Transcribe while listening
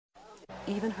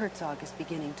even Herzog is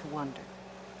beginning to wonder.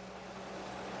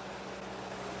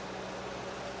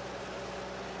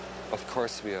 Of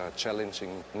course, we are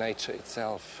challenging nature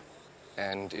itself,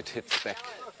 and it hits back.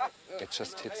 It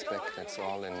just hits back, that's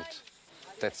all, and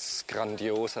that's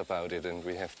grandiose about it, and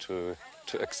we have to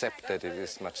accept that it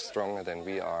is much stronger than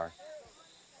we are.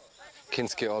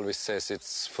 Kinski always says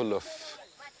it's full of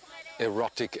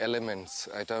erotic elements.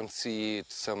 I don't see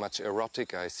it so much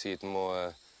erotic, I see it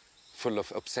more full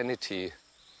of obscenity.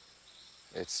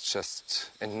 It's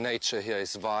just, and nature here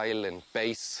is vile and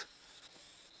base.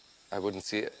 I wouldn't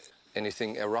see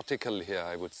anything erotical here.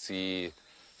 I would see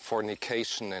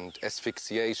fornication and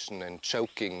asphyxiation and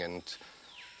choking and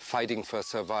fighting for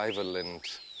survival and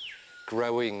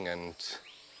growing and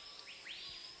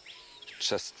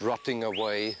just rotting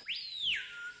away.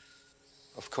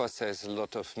 Of course, there's a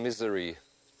lot of misery,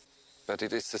 but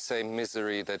it is the same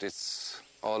misery that is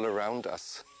all around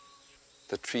us.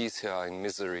 The trees here are in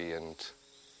misery and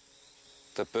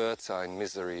the birds are in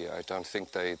misery. I don't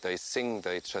think they sing,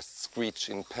 they just screech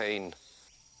in pain.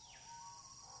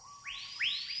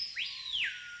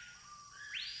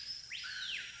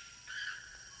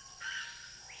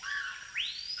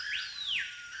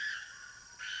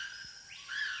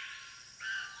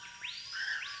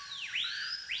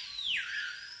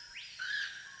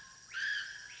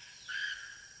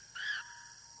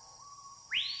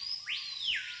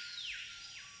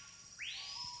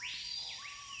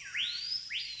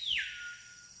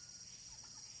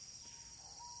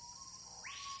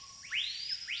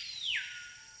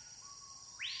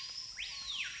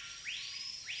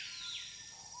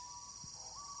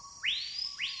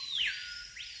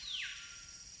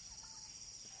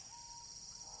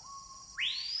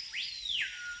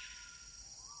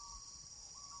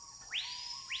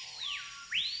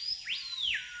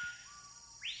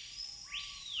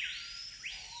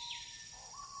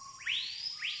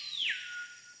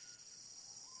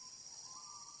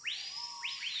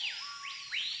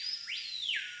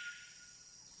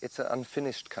 It's an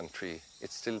unfinished country.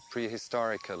 It's still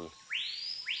prehistorical.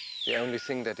 The only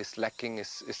thing that is lacking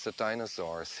is the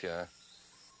dinosaurs here.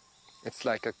 It's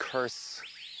like a curse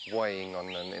weighing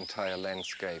on an entire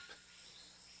landscape.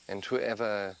 And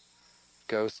whoever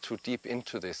goes too deep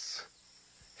into this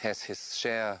has his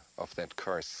share of that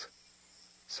curse.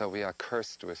 So we are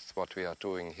cursed with what we are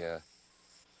doing here.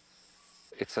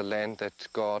 It's a land that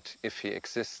God, if he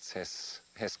exists,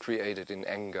 has created in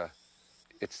anger.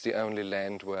 It's the only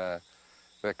land where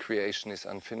creation is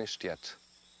unfinished yet.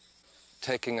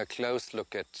 Taking a close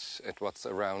look at what's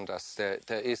around us, there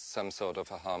is some sort of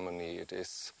a harmony. It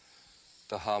is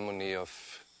the harmony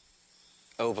of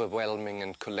overwhelming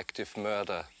and collective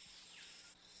murder.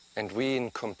 And we, in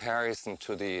comparison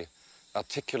to the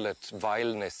articulate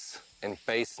vileness and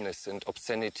baseness and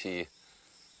obscenity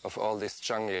of all this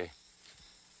jungle,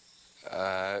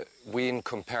 we, in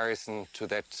comparison to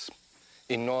that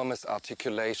enormous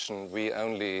articulation, we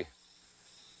only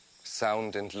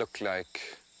sound and look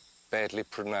like badly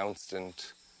pronounced and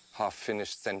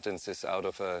half-finished sentences out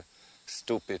of a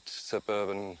stupid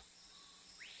suburban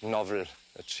novel,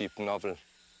 a cheap novel.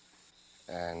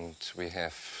 And we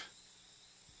have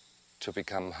to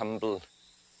become humble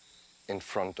in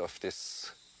front of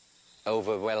this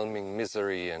overwhelming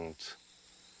misery and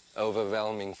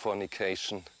overwhelming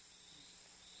fornication,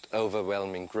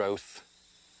 overwhelming growth,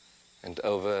 and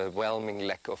overwhelming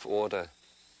lack of order.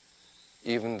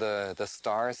 Even the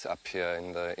stars up here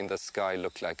in the sky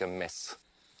look like a mess.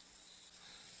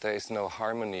 There is no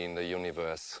harmony in the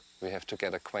universe. We have to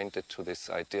get acquainted to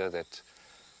this idea that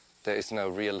there is no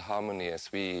real harmony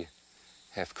as we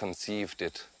have conceived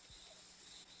it.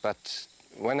 But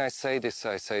when I say this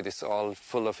all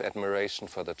full of admiration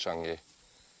for the jungle.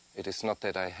 It is not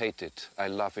that I hate it. I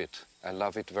love it. I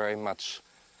love it very much.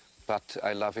 But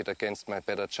I love it against my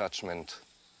better judgment.